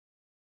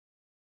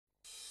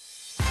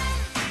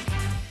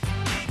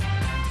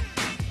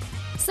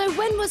So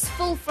when was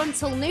full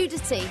frontal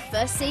nudity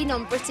first seen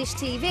on British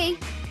TV?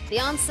 The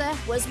answer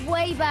was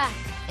way back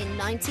in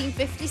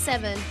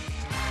 1957.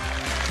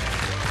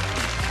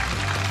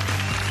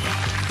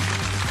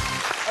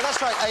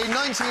 That's right, a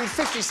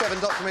 1957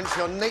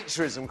 documentary on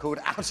naturism called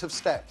Out of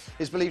Step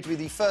is believed to be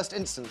the first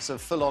instance of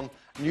full-on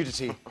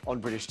nudity on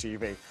British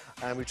TV.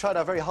 And we've tried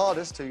our very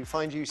hardest to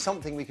find you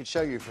something we could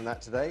show you from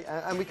that today,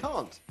 and we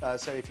can't.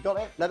 So if you got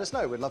it, let us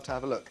know. We'd love to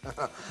have a look.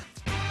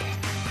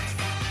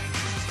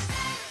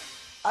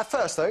 At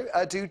first, though,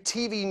 do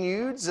TV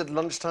nudes at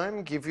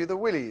lunchtime give you the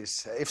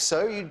willies? If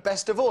so, you'd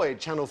best avoid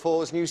Channel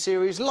 4's new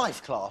series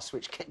Life Class,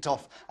 which kicked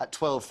off at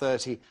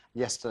 12:30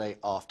 yesterday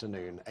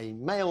afternoon. A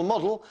male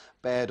model,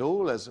 bared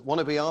all, as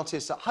wannabe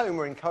artists at home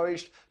were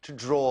encouraged to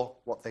draw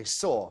what they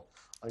saw.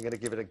 I'm going to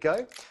give it a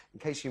go. In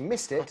case you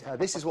missed it,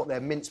 this is what their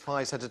mince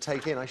pies had to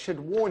take in. I should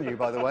warn you,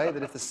 by the way,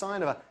 that if the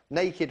sign of a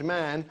naked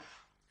man,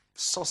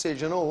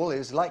 sausage and all,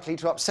 is likely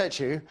to upset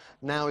you,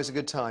 now is a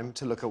good time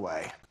to look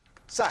away.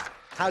 So,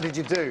 how did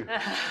you do?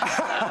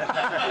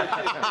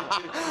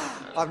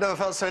 I've never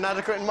felt so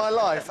inadequate in my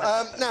life.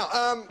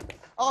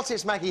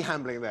 Artist Maggie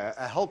Hambling there,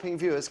 helping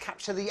viewers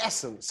capture the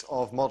essence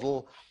of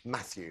model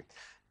Matthew.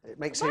 It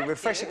makes a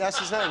refreshing... That's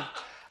his name.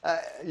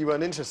 You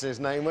weren't interested in his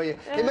name, were you?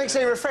 It makes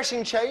a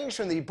refreshing change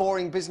from the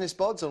boring business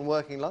bods on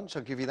Working Lunch,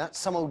 I'll give you that.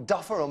 Some old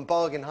duffer on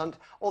Bargain Hunt,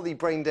 or the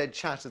brain-dead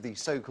chat of the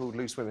so-called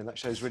loose women. That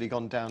show's really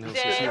gone downhill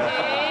since you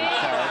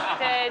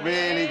left.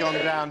 Really gone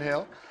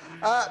downhill.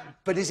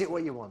 But is it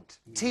what you want?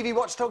 TV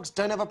watchdogs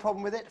don't have a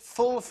problem with it.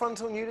 Full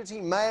frontal nudity,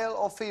 male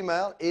or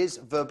female, is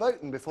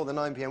verboten before the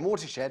 9 p.m.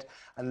 watershed,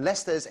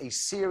 unless there's a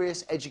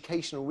serious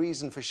educational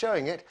reason for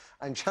showing it,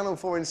 and Channel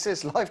 4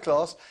 insists Life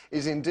Class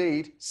is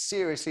indeed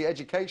seriously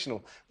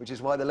educational, which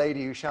is why the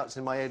lady who shouts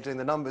in my ear doing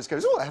the numbers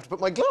goes, "Oh, I have to put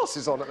my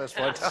glasses on at this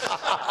point."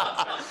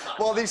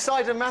 While the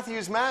sight of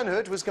Matthew's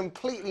manhood was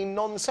completely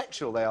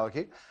non-sexual, they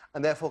argue,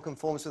 and therefore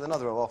conforms with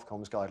another of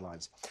Ofcom's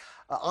guidelines.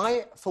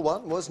 I, for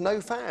one, was no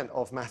fan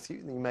of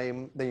Matthew,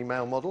 the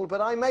male model,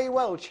 but I may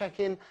well check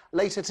in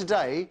later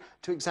today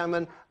to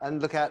examine and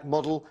look at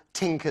model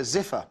Tinker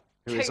Ziffer,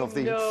 who is of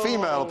the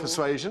female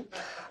persuasion.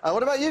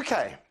 What about you,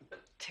 Kay?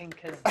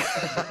 Tinker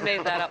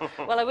made that up.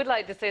 Well, I would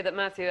like to say that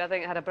Matthew, I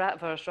think, had a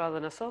bratwurst rather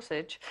than a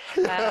sausage.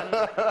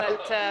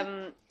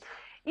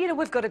 You know,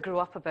 we've got to grow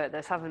up about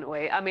this, haven't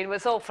we? I mean,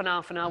 it's all for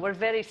now. We're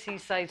very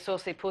seaside,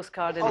 saucy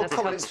postcard in this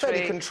country. It's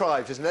fairly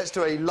contrived, isn't it? Let's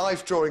do a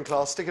life drawing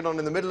class, stick it on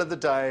in the middle of the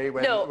day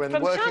when from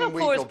working Channel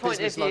week 4's or point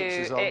business of view,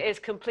 lunch is on. it is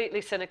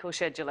completely cynical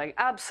scheduling.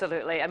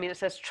 Absolutely. I mean,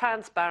 it's as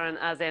transparent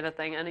as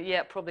anything, and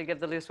yet probably give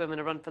the loose women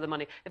a run for the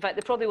money. In fact,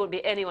 there probably won't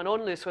be anyone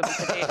on Loose Women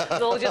today.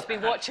 They'll all just be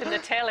watching the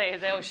telly.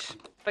 They'll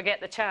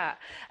forget the chat.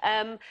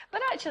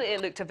 But actually,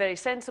 it looked a very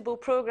sensible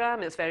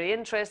programme. It's very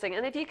interesting.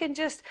 And if you can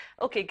just,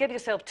 OK, give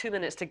yourself 2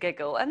 minutes to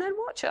giggle and then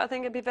watch it, I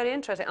think it'd be very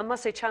interesting. I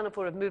must say Channel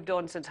 4 have moved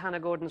on since Hannah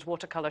Gordon's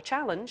watercolour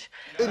challenge.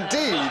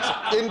 Indeed,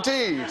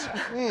 indeed.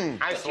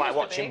 I used to like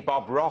watching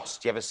Bob Ross.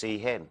 Do you ever see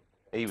him?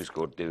 He was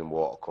good doing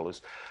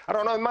watercolours. I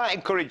don't know, it might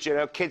encourage, you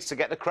know, kids to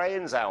get the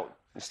crayons out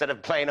instead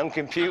of playing on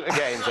computer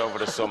games over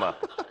the summer.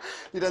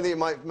 You don't think it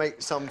might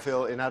make some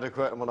feel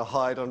inadequate and want to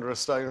hide under a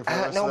stone for the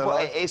rest of their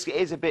life? It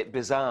is a bit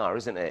bizarre,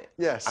 isn't it?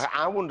 Yes.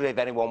 I wonder if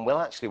anyone will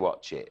actually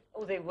watch it.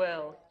 Oh, they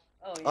will.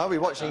 Oh, yeah. I'll be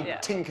watching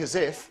Tinker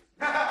Ziff.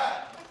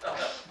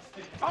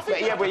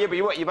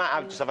 You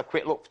might just have a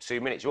quick look for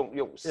 2 minutes. You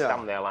won't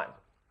stand there like...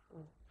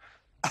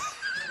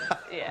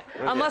 Yeah.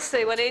 I must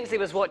say, when Ainsley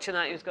was watching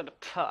that, he was going to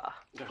purr.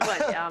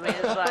 I mean,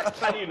 it's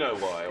like... And you know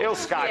why. He'll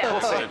Sky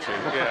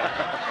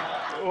Yeah.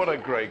 What a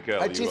great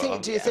girl Do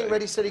you think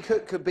Ready Steady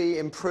Cook could be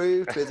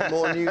improved with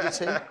more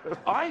nudity?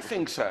 I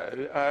think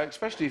so,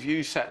 especially if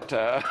you sat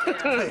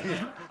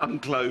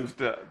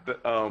unclothed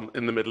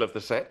in the middle of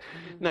the set.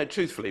 No,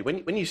 truthfully,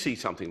 when you see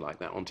something like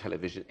that on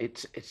television,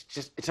 it's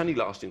only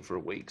lasting for a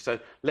week, so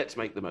let's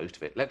make the most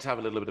of it. Let's have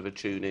a little bit of a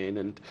tune-in,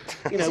 and,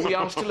 you know, we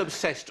are still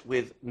obsessed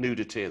with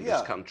nudity in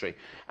this country.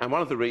 And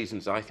one of the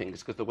reasons, I think,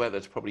 is because the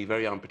weather's probably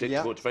very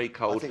unpredictable, it's very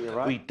cold. I think you're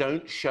right. We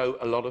don't show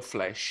a lot of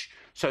flesh.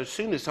 So as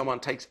soon as someone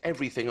takes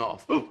everything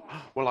off,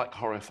 we're like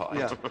horrified.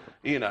 Yeah.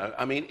 You know,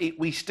 I mean,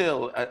 we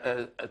still,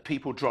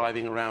 people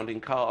driving around in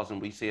cars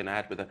and we see an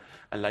ad with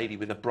a lady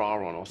with a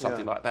bra on or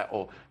something like that,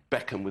 or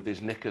Beckham with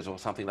his knickers or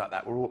something like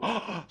that. We're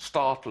all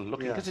startled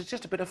looking, because it's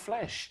just a bit of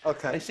flesh.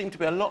 OK. They seem to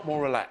be a lot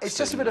more relaxed. It's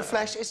just a bit of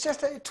flesh. It's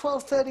just at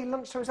 12:30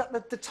 lunchtime. Is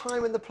that the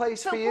time and the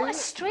place for you? What a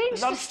strange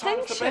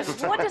distinction.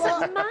 What does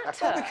it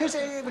matter? Because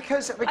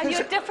Are you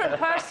a different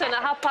person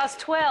at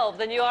 12:30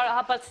 than you are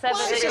at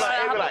 7:30?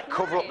 It'd be like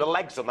cover up the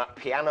legs on that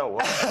piano.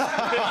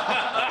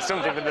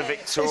 Something from the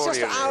Victorian. It's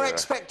just our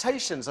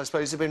expectations, I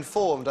suppose, have been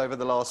formed over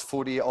the last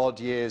 40-odd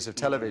years of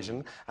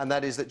television, and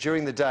that is that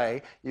during the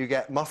day you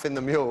get Muffin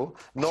the Mule,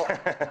 not...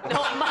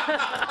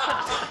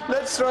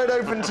 Let's throw it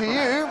open to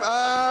you.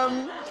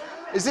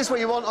 Is this what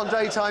you want on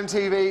daytime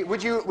TV?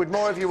 Would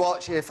more of you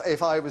watch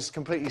if I was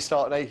completely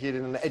stark naked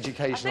in an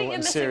educational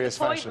and serious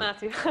fashion? I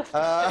think you're missing the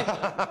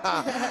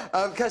point,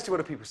 Matthew. Kirsty, what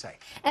do people say?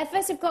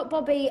 First, we've got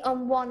Bobby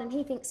on 1, and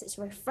he thinks it's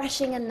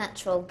refreshing and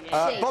natural.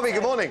 Bobby,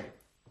 good morning.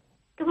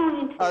 Good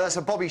morning to you. Oh, that's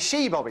a Bobby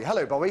She Bobby.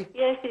 Hello, Bobby.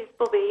 Yes, it's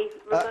Bobby,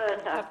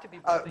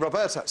 Roberta.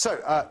 Roberta. So,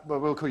 well,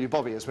 we'll call you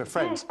Bobby as we're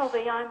friends. Yes,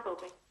 Bobby, I'm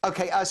Bobby.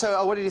 OK,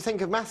 so what did you think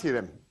of Matthew,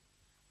 then?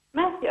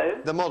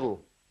 Matthew? The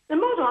model. The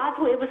model, I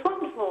thought it was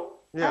wonderful.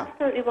 Yeah.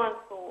 Absolutely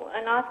wonderful.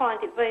 And I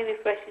find it very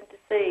refreshing to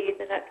see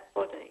the natural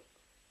body.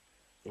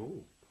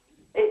 Ooh.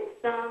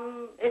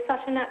 It's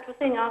such a natural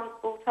thing. I was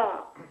brought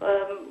up.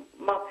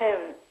 My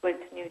parents went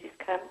to nudist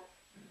camps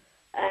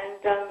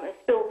and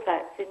spill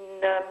flats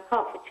in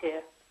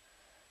Hertfordshire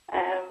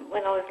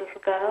when I was a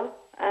little girl.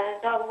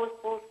 And I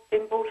was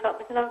been brought up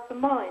with an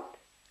open mind.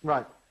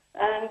 Right.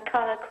 And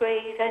colour,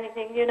 creed,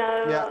 anything, you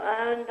know. Yeah.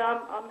 And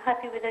I'm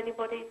happy with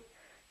anybody,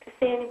 to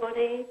see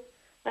anybody.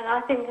 And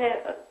I think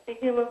the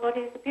human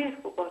body is a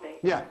beautiful body.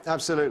 Yeah,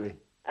 absolutely.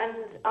 And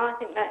I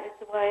think that is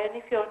the way. And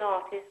if you're an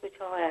artist, which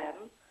I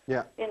am,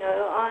 yeah, you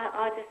know,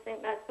 I just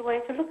think that's the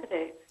way to look at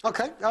it.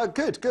 OK,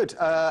 good.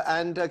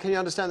 And can you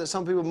understand that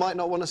some people might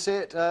not want to see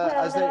it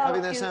as they're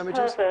having their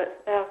sandwiches? There are a few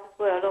perverts about as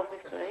well,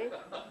 obviously.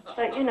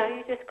 But, you know,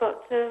 you just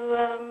got to,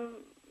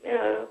 you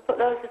know, put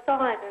those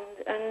aside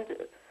and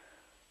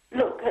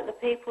look at the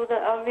people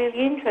that are really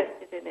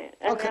interested in it.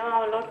 And there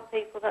are a lot of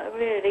people that are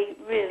really,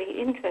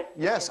 really interested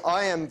Yes, in it.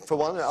 I am, for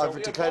one.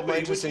 I've declared my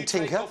interest in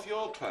Tinker. Would you take off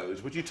your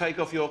clothes? Would you take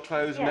off your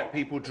clothes and Yeah. let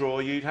people draw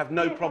you? You'd have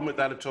no problem with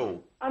that at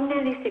all? I'm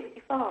nearly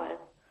 65.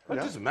 Well,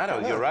 it doesn't matter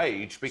your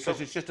age, because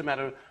it's just a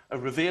matter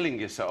of revealing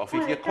yourself.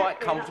 If you're quite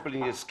comfortable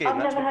in your skin,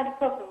 I've that's never had a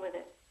problem with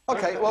it.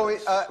 OK, well,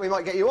 we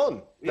might get you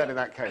on, then, in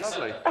that case.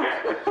 lovely.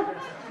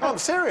 No, I'm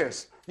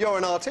serious. You're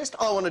an artist.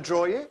 I want to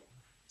draw you.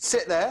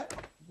 Sit there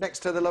next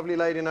to the lovely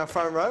lady in our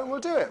front row, and we'll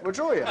do it. We'll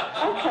draw you.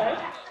 OK.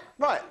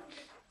 Right.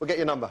 We'll get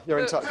your number. You're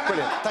in touch.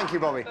 Brilliant. Thank you,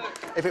 Bobby.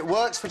 If it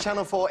works for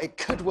Channel 4, it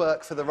could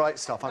work for The Right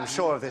Stuff. I'm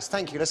sure of this.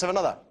 Thank you. Let's have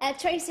another.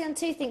 Tracy on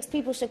 2 thinks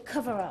people should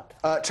cover up.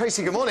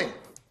 Tracy, good morning.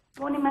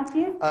 Morning,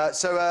 Matthew.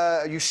 So,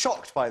 are you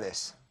shocked by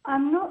this?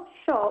 I'm not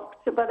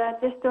shocked, but I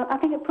just don't... I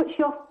think it puts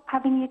you off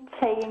having your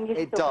tea and your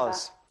It supper.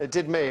 does. It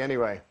did me,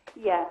 anyway.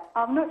 Yeah,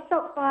 I'm not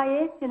shocked by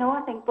it. You know,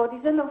 I think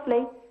bodies are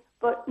lovely,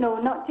 but no,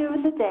 not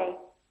during the day.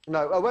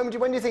 No. When do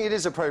you think it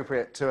is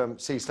appropriate to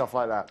see stuff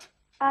like that?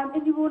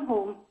 In your own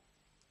home.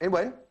 In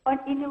when?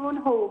 In your own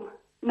home,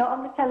 not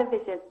on the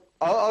television.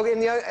 Oh,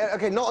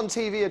 OK, not on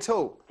TV at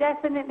all.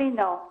 Definitely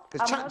not.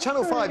 Because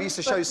Channel 5 used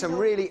to show some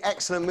really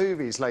excellent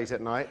movies late at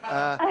night,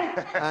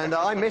 and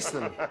I miss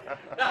them.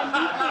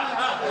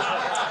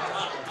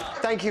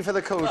 Thank you for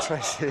the call,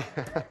 Tracy.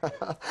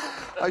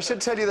 I should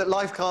tell you that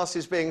Lifecast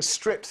is being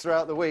stripped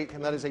throughout the week,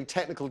 and that is a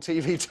technical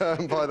TV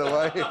term, by the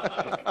way.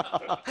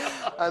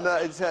 And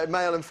it's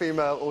male and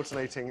female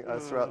alternating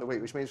throughout the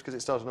week, which means because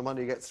it started on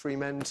Monday, you get 3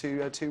 men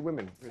to 2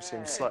 women, which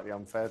seems slightly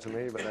unfair to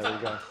me, but there we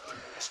go.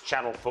 It's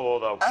Channel 4,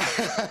 though.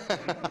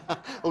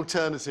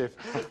 Alternative.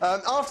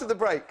 After the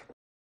break,